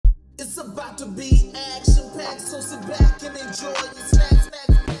It's about to be action packed, so sit back and enjoy your snacks.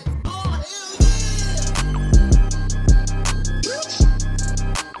 Oh, hell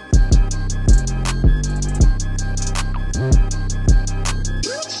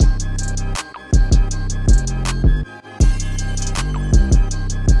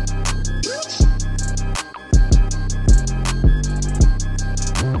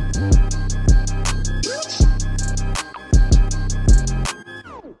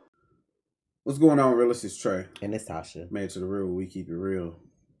What's going on, real? It's Trey. And it's Tasha. Made to the real, we keep it real.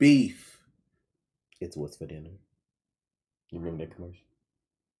 Beef. It's what's for dinner. You remember that commercial?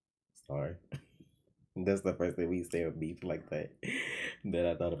 Sorry. That's the first thing we say with beef like that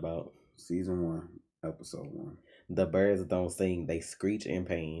I thought about. Season 1, episode 1. The birds don't sing, they screech in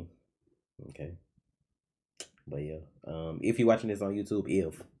pain. Okay. But yeah. If you're watching this on YouTube,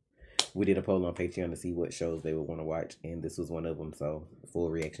 we did a poll on Patreon to see what shows they would want to watch, and this was one of them, so full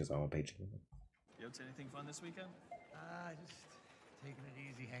reactions are on Patreon. You up to anything fun this weekend? Just taking it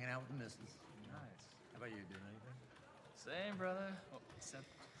easy, hanging out with the missus. Nice. How about you, doing anything? Same, brother. Oh, except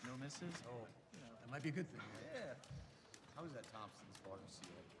no misses. Oh, that might be a good thing. Yeah. How was that Thompson's Pharmacy?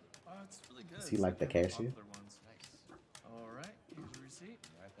 It's really good. Is he like the cashier? Ones. Nice. All right. Here's your receipt.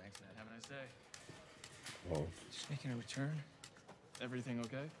 All right, thanks, man. Have a nice day. Oh. Just making a return. Everything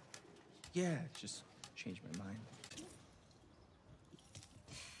okay? Yeah, just changed my mind.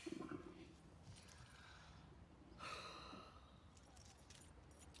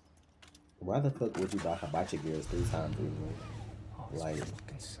 Why the fuck would you buy hibachi girls 3 times anyway? Like,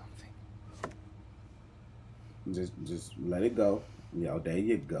 something. Just let it go. Yo, there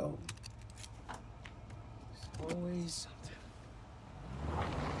you go. There's always something.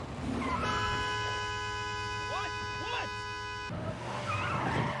 What?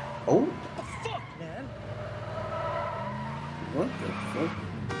 oh, What the fuck, man? What the fuck?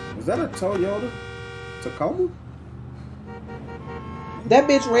 Was that a Toyota Tacoma? that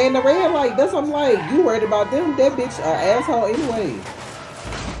bitch ran the red light. That's what I'm like. You worried about them? That bitch asshole anyway.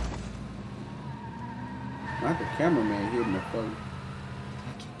 Not the cameraman hitting the fuck. I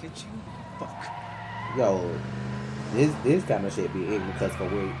can't get you. Fuck. Yo, this kind of shit be ignorant because for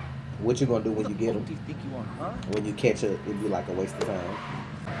what you gonna do when you get What them? do you think you are, huh? When you catch it, it'd be like a waste of time.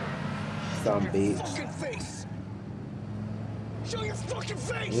 Some bitch. fucking face! Show your fucking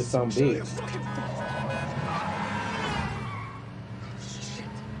face! It's some Show your bitch. fucking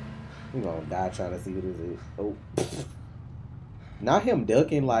You gonna die trying to see what this is. Oh. Not him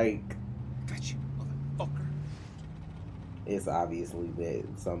ducking, like, Got you, motherfucker. it's obviously that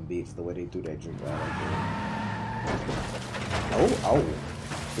some bitch, the way they threw that drink out like that. Oh.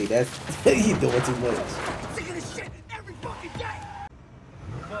 See, that's, you doing too much. sick of this shit every fucking day!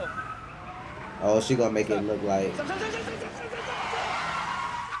 Oh, she gonna make it look like,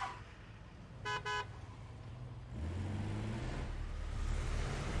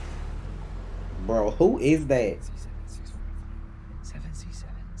 bro, who is that? C764.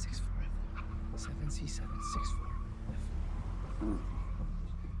 7C764.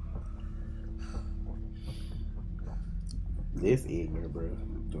 This ignorant, bro.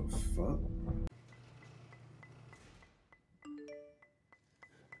 The fuck?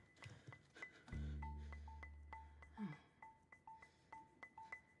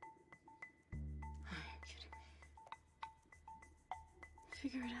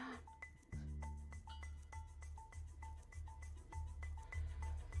 Figure it out.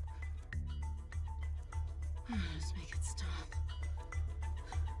 Just make it stop.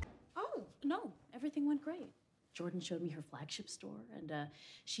 Oh, no, everything went great. Jordan showed me her flagship store, and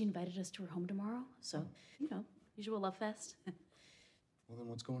she invited us to her home tomorrow. So, usual love fest. Well, then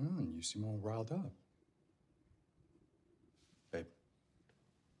what's going on? You seem all riled up. Babe,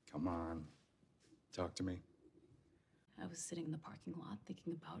 come on. Talk to me. I was sitting in the parking lot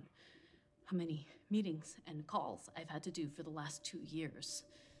thinking about how many meetings and calls I've had to do for the last 2 years.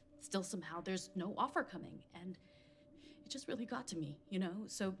 Still, somehow, there's no offer coming, and it just really got to me,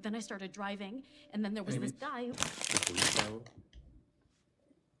 So then I started driving, and then there was this guy who... Before you travel,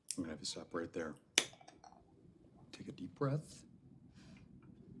 I'm gonna have you stop right there. Take a deep breath.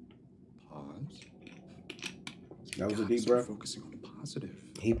 Pause. That was a God, deep start breath? Focusing on the positive.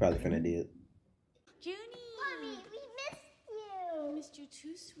 He probably finna did. Junie! Mommy, we missed you. Missed you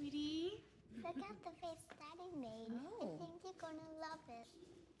too, sweetie. Look at the face Daddy made. Oh. I think you're gonna love it.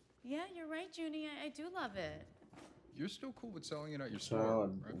 Yeah, you're right, Junie. I do love it. You're still cool with selling it at your store,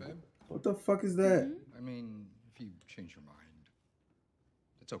 right, babe? What the fuck is that? Mm-hmm. I mean, if you change your mind,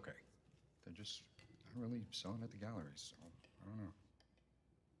 it's okay. They're just not really selling at the galleries, so I don't know.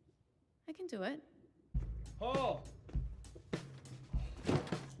 I can do it. Paul!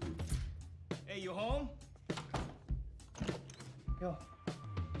 You home? Yo,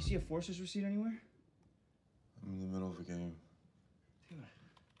 you see a Forces receipt anywhere? I'm in the middle of a game. Dude,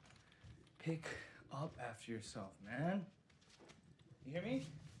 pick up after yourself, man. You hear me?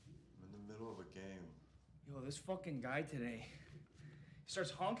 I'm in the middle of a game. Yo, this fucking guy today, he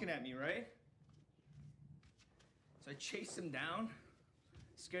starts honking at me, right? So I chased him down,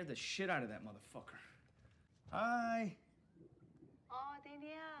 scared the shit out of that motherfucker. Hi.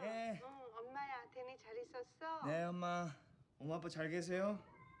 데니야. 예. 엄마야. 데니 잘 있었어? 네, 엄마. 엄마 아빠 잘 계세요?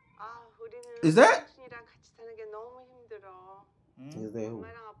 우리는 Is that- 삼촌이랑 같이 사는 게 너무 힘들어. Is that who?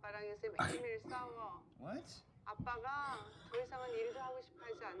 엄마랑 아빠랑 요새 매일매일 싸워. What? 아빠가 더 이상은 일도 하고 싶어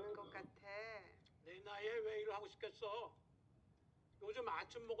하지 않는 것 같아. 내 나이에 왜 일을 하고 싶겠어? 요즘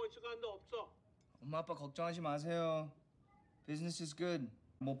아침 먹을 시간도 없어. 엄마 아빠 걱정하지 마세요. Business is good.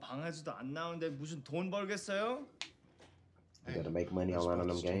 뭐 방에서도 안 나오는데 무슨 돈 벌겠어요? You gotta make money I just online on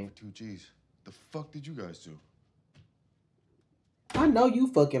bought them this joint games. for 2G's. The fuck did you guys do? I know you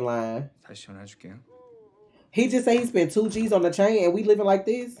fucking lying. 다시 전화해줄게요. He just said he spent 2G's on the chain and we living like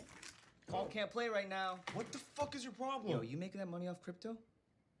this? Paul can't play right now. What the fuck is your problem? Yo, you making that money off crypto?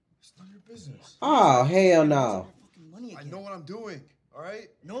 It's none of your business. Oh, hell no. Fucking money I again. know what I'm doing, alright?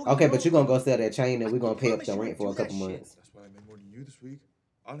 No, Okay, but you you're gonna go sell that chain and we're gonna I pay up promise the you rent don't for a do that couple shit. months. That's why I made more than you this week.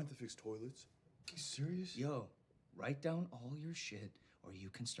 I don't have to fix toilets. Are you serious? Yo, write down all your shit or you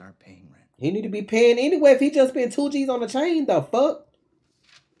can start paying rent. He need to be paying anyway if he just spent 2G's on the chain, the fuck?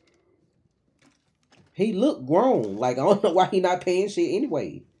 He look grown. Like, I don't know why he not paying shit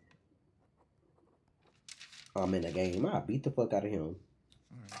anyway. I'm in the game. I beat the fuck out of him.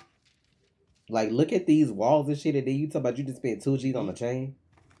 Alright. Like, look at these walls and shit, and then you talk about you just spent 2G's on the chain.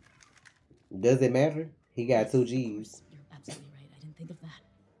 Does it matter? He got 2G's. You're absolutely right. I didn't think of that.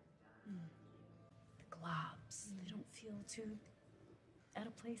 The globs, they don't feel too out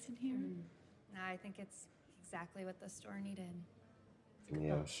of place in here. No, I think it's exactly what the store needed.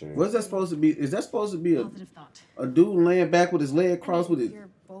 Yeah, sure. What's that supposed to be? Is that supposed to be Positive thought. a dude laying back with his leg crossed with it? You're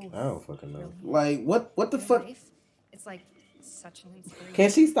both. I don't fucking know. Like, what the Your fuck? life, it's like such an inspiration.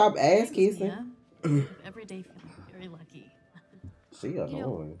 Can she stop ass kissing? Yeah. Every day feeling very lucky. She You know,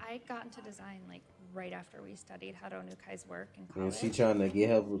 annoying. I got into design like right after we studied how to Nukai's work in And college. she trying to get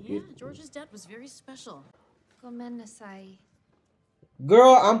help with Yeah, it. George's dad was very special. Gomennasai.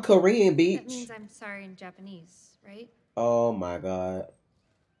 Girl, I'm Korean, That bitch. means I'm sorry in Japanese, right? Oh my god.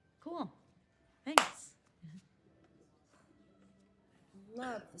 Cool. Thanks.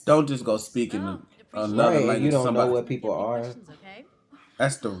 Love this. Don't just go speaking Oh, another Right, language. you don't know Somebody. what people Give me are. questions, okay?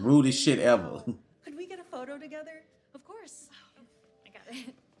 That's the rudest shit ever. Could we get a photo together? Of course. I got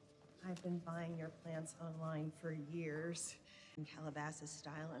it. I've been buying your plants online for years. In Calabasas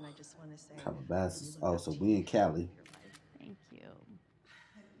style, and I just want to say. Calabasas. Oh, so we in Cali. Thank you.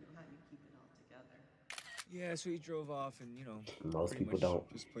 I don't know how you keep it all together. Yeah, so he drove off and, you know, Most pretty people much don't.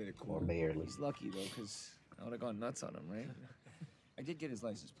 just played it cool. Or barely. He's lucky, though, because I would have gone nuts on him, right? I did get his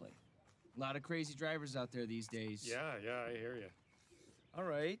license plate. A lot of crazy drivers out there these days. Yeah, I hear you. All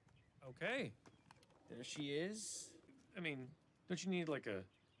right. Okay. There she is. I mean, don't you need like a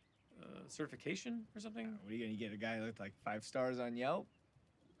certification or something? What are you going to get? A guy with like 5 stars on Yelp?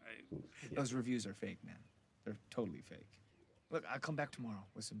 Those reviews are fake, man. They're totally fake. Look, I'll come back tomorrow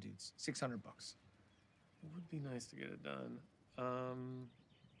with some dudes. $600. It would be nice to get it done.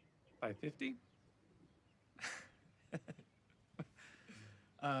 $550?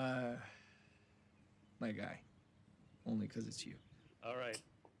 My guy. Only because it's you. All right.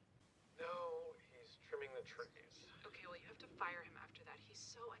 No, he's trimming the trees. Okay, well, you have to fire him after that. He's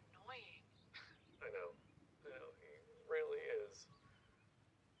so annoying. I know, he really is.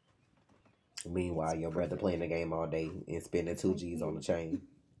 Meanwhile, your brother playing the game all day and spending 2G's on the chain.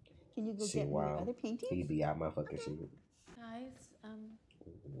 Can you go Shit, get me wow. other painting? He be out my fucking shit. Guys,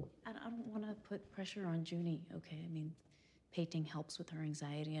 I don't want to put pressure on Junie, okay? I mean, painting helps with her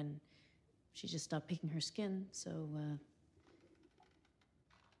anxiety, and she just stopped picking her skin, so,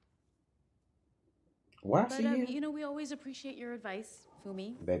 Why But, she here? you know, we always appreciate your advice,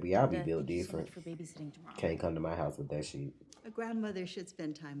 Fumi. Baby, I'll be And, built thank you so much different. for babysitting tomorrow. Can't come to my house with that shit. A grandmother should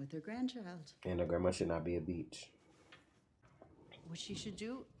spend time with her grandchild. And the grandma should not be a beach. What she should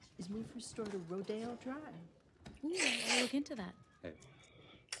do is move her store to Rodeo Drive. Ooh, I'll look into that. Hey,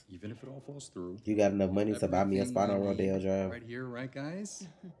 even if it all falls through. You got enough money to buy me a spot on everything I Rodeo need Drive? Right here, right, guys?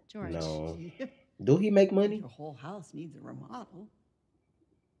 George. No. Do he make money? Your whole house needs a remodel.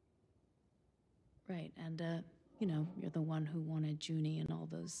 Right, and, you know, you're the one who wanted Junie and all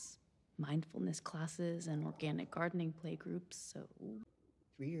those mindfulness classes and organic gardening play groups, so...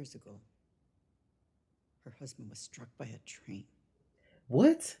 3 years ago, her husband was struck by a train.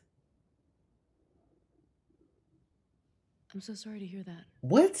 What? I'm so sorry to hear that.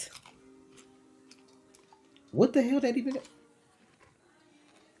 What? What the hell that even?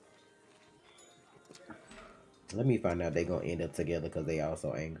 Let me find out they gonna end up together because they all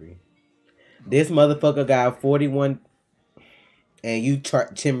so angry. This motherfucker got 41, and you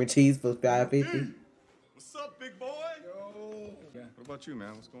chimney cheese for $5.50. What's up, big boy? Yo. Yeah. What about you,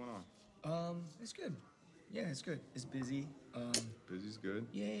 man? What's going on? It's good. Yeah, it's good. It's busy. Busy's good.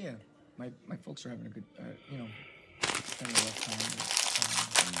 Yeah. My folks are having a good, spending a rough time.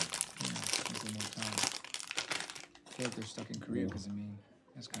 Taking more time. I feel like they're stuck in Korea because, I mean,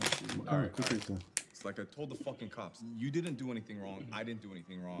 that's kind of shitty. All right. It's like I told the fucking cops. You didn't do anything wrong. I didn't do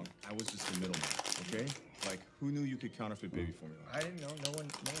anything wrong. I was just the middleman, okay? Like, who knew you could counterfeit baby formula? I didn't know. No one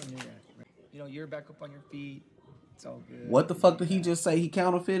knew that. You know, you're back up on your feet. It's all good. What the fuck did he just say? He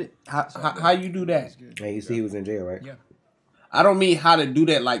counterfeited? How you do that? Hey, you see he was in jail, right? Yeah. I don't mean how to do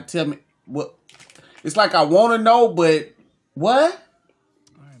that. Like, tell me what. It's like I want to know, but what?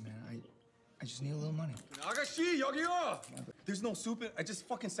 All right, man. I just need a little money. There's no soup in. I just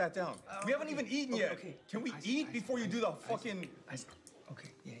fucking sat down. We haven't even eaten yet. Okay. Can we eat before you do the fucking... Okay,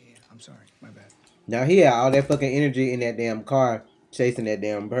 yeah. I'm sorry. My bad. Now he had all that fucking energy in that damn car chasing that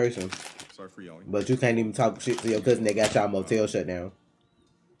damn person. Sorry for yelling. But you can't even talk shit to your cousin that got y'all motel shut down.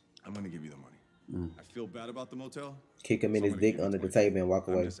 I'm gonna give you the money. I feel bad about the motel. Kick him in his dick under the table and walk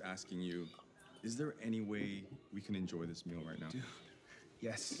away. I'm just asking you, is there any way we can enjoy this meal right now? Dude.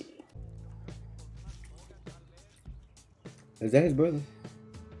 Yes. Is that his brother?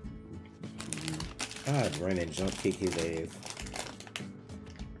 I'd run and jump kick his ass.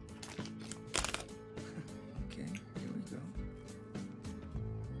 Okay, here we go.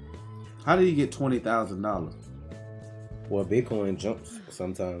 How did he get $20,000? Well, Bitcoin jumps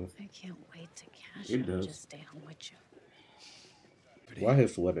sometimes. I can't wait to cash It out does. just stay home with you. Why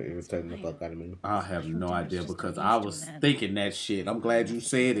his sweater irritating the fuck out of me? I have no idea because I was thinking that shit. I'm glad you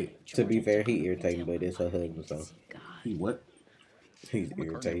said it. To be fair, he irritating, but it's her husband, so He what? he's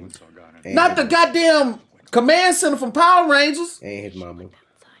irritating. Not the goddamn command center from Power Rangers. And his mama.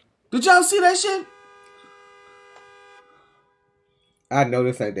 Did y'all see that shit? I know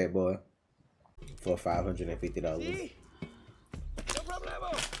this ain't that boy. For $550.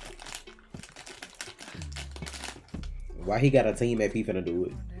 Why he got a team if he finna do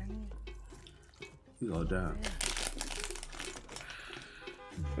it? He gonna die.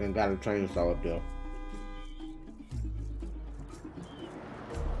 And got a chainsaw up there.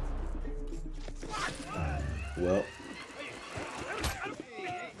 Well.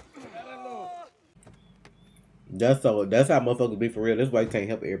 That's how motherfuckers be for real. That's why he can't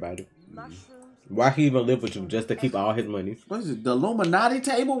help everybody. Why he even live with you? Just to keep all his money. What is it? The Illuminati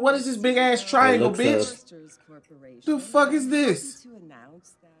table? What is this big ass triangle, bitch? The fuck is this?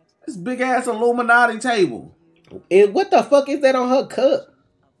 This big ass Illuminati table. And what the fuck is that on her cup?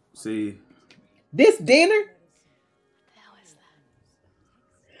 See. This dinner?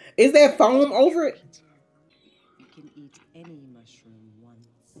 Is that foam over it? You can eat any mushroom once.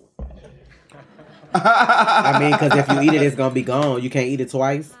 I mean, because if you eat it, it's gonna be gone. You can't eat it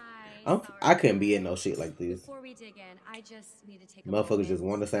twice. I couldn't be in no shit like this. Before we dig in, I just need to take Motherfuckers just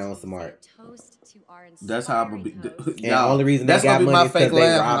want to sound smart. toast to our That's how I'm gonna be. And the only reason they got money is because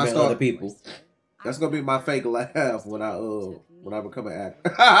they robbing other people. That's gonna be my fake laugh when I become an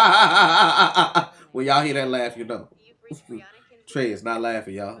actor. When y'all hear that laugh, you know. Trey is not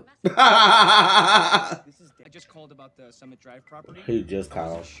laughing, y'all. I just called about the Summit Drive property. He just I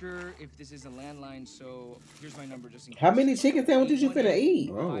wasn't called. sure if this is a landline, so here's my number just in case. How many chicken sandwiches you finna eat?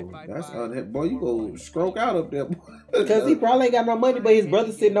 Oh, that's boy. You go stroke out up there, boy. Because he probably ain't got no money, but his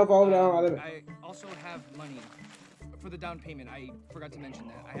brother's sitting up over there. I also have money for the down payment. I forgot to mention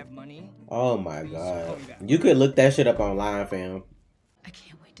that. I have money. Oh my god. You could look that shit up online, fam. I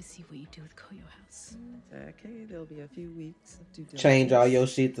can't wait to see what you do with Koyo House. Okay, there'll be a few weeks of due diligence. Change all your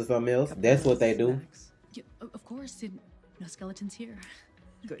shit to something else. That's what they do. Yeah, of course, no skeletons here.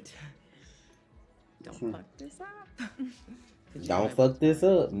 Good. Don't fuck this up. Don't fuck this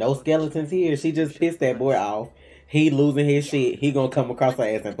up. No skeletons here. She just pissed that boy off. He losing his shit. He gonna come across her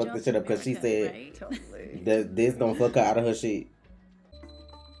ass and fuck this shit up because she said that this gonna fuck her out of her shit.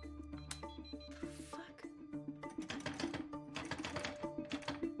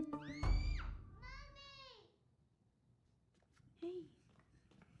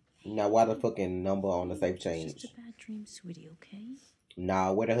 Now, why the fucking number on the safe change? Just a bad dream, sweetie, okay?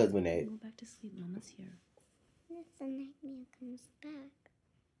 Nah, where the husband at? Go back to sleep. Mama's here. If the nightmare comes back.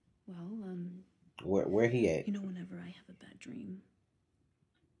 Well, Where he at? you know, whenever I have a bad dream,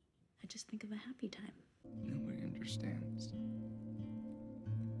 I just think of a happy time. Nobody understands.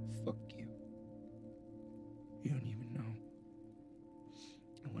 Fuck you. You don't even know.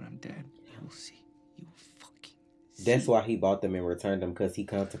 see. You will fucking see. That's why he bought them and returned them, because he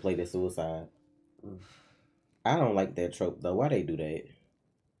contemplated suicide. I don't like that trope though. Why they do that?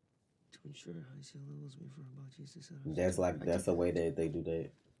 To ensure high seal levels before Jesus. That's a way that they do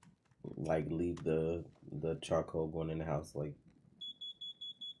that. Like leave the charcoal going in the house. Like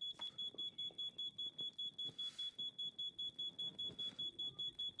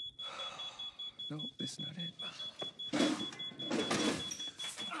No, this is not it.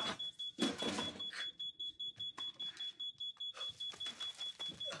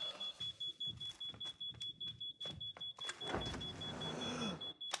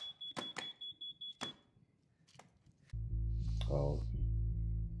 oh.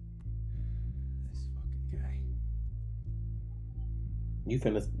 This fucking guy.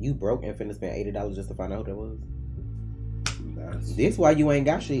 You broke and finna spend $80 just to find out who that was? This why you ain't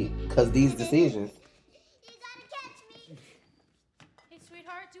got shit. Cause these decisions. Hey,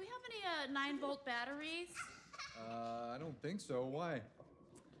 sweetheart, do we have any 9-volt batteries? I don't think so. Why?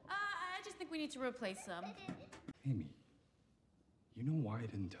 I just think we need to replace them. Amy, you know why I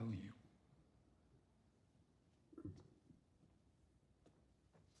didn't tell you?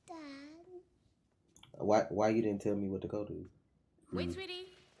 Dad. Why you didn't tell me what the code is? Wait, sweetie.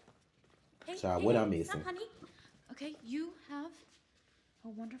 Hey, Child, hey, what I'm stop, missing? honey. Okay, you have a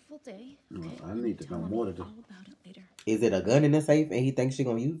wonderful day. Okay, I need to know more to do. all about it later. Is it a gun in the safe and he thinks she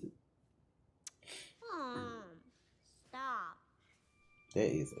gonna use it? Mom, stop.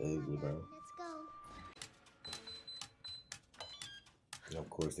 That is ugly, bro. Let's go. And of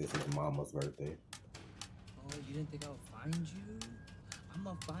course, this is Mama's birthday. Oh, you didn't think I would find you?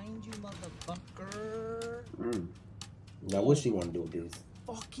 I'ma find you, motherfucker. Now, what she want to do with this?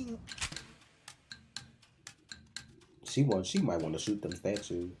 Fucking. She might want to shoot them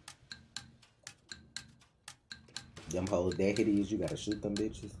statues. Them hoes that hideous, you gotta shoot them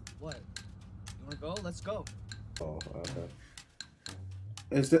bitches. What? You wanna go? Let's go. Oh,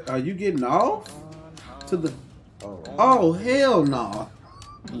 okay. Are you getting off? To the... Oh, hell no.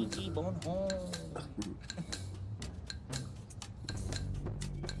 Keep on home.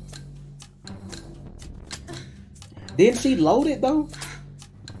 Didn't she load it though?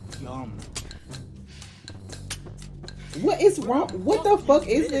 Yum. What is wrong? What the fuck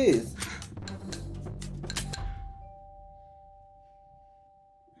is this?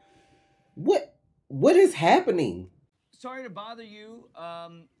 What is happening? Sorry to bother you.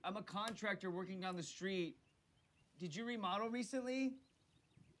 I'm a contractor working down the street. Did you remodel recently?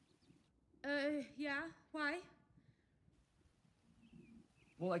 Yeah. Why?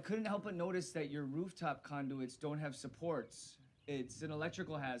 Well, I couldn't help but notice that your rooftop conduits don't have supports. It's an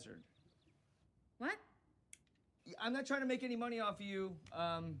electrical hazard. What? I'm not trying to make any money off of you.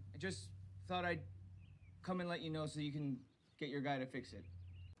 I just thought I'd come and let you know so you can get your guy to fix it.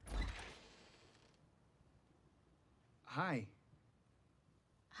 Hi.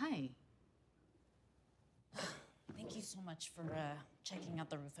 Hi. Thank you so much for checking out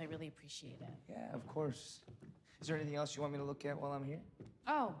the roof. I really appreciate it. Yeah, of course. Is there anything else you want me to look at while I'm here?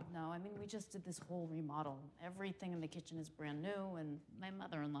 Oh, no. I mean, we just did this whole remodel. Everything in the kitchen is brand new, and my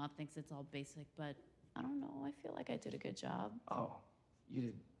mother-in-law thinks it's all basic, but I don't know. I feel like I did a good job. Oh, you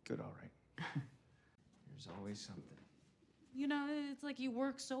did good, all right. There's always something. You know, it's like you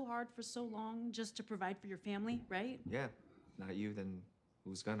work so hard for so long just to provide for your family, right? Yeah, not you, then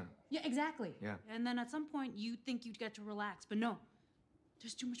who's gonna? Yeah, exactly. Yeah. And then at some point, you think you'd get to relax, but no.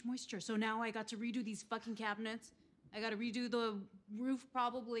 There's too much moisture. So now I got to redo these fucking cabinets. I got to redo the roof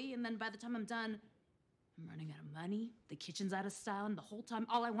probably, and then by the time I'm done, I'm running out of money. The kitchen's out of style, and the whole time,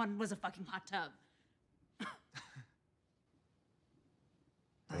 all I wanted was a fucking hot tub.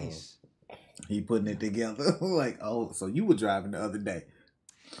 Nice. He putting it together. Like, oh, so you were driving the other day.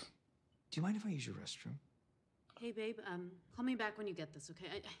 Do you mind if I use your restroom? Hey, babe, call me back when you get this,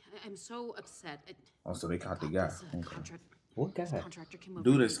 okay? I'm so upset. Oh, so they caught the guy. What guy? Contractor came over.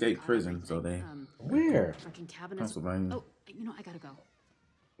 Dude escaped prison, so they... Where? Fucking cabinets. Pennsylvania. Oh, you know, I gotta go.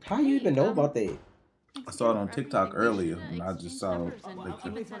 How you even know about that? I saw it on TikTok earlier, and I just saw... I'm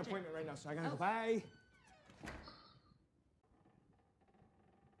late for an appointment right now, so I gotta go. Bye.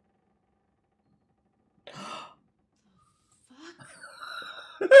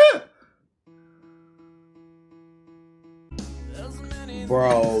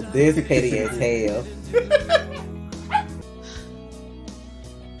 Bro, this petty as hell.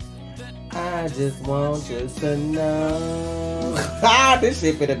 I just want you to know. This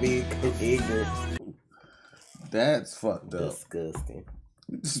shit finna be ignorant. That's fucked up. Disgusting.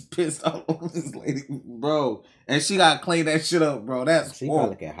 Just pissed off this lady, bro. And she got to clean that shit up, bro. That's She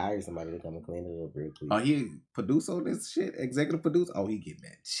probably can hire somebody to come and clean it up real quick. Oh, he produce on this shit? Executive produce? Oh, he getting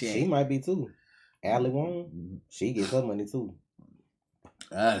that check. She might be too. Allie Wong, she gets her money too.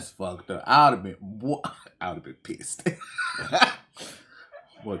 That's fucked up. I would have been pissed.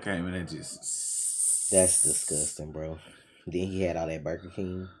 What came in and just... That's disgusting, bro. Then he had all that Burger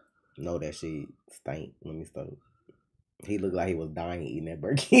King. No, that shit stank. Let me stop. He looked like he was dying eating that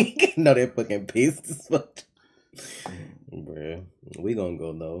Burger King. No, that fucking pissed as fuck. Bruh, we gonna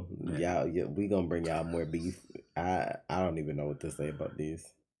go though. Y'all, we gonna bring y'all more beef. I don't even know what to say about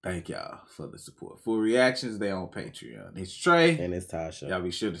this. Thank y'all for the support. For reactions, they on Patreon. It's Trey. And it's Tasha. Y'all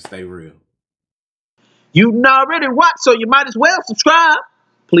be sure to stay real. You already watched, so you might as well subscribe.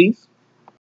 Please.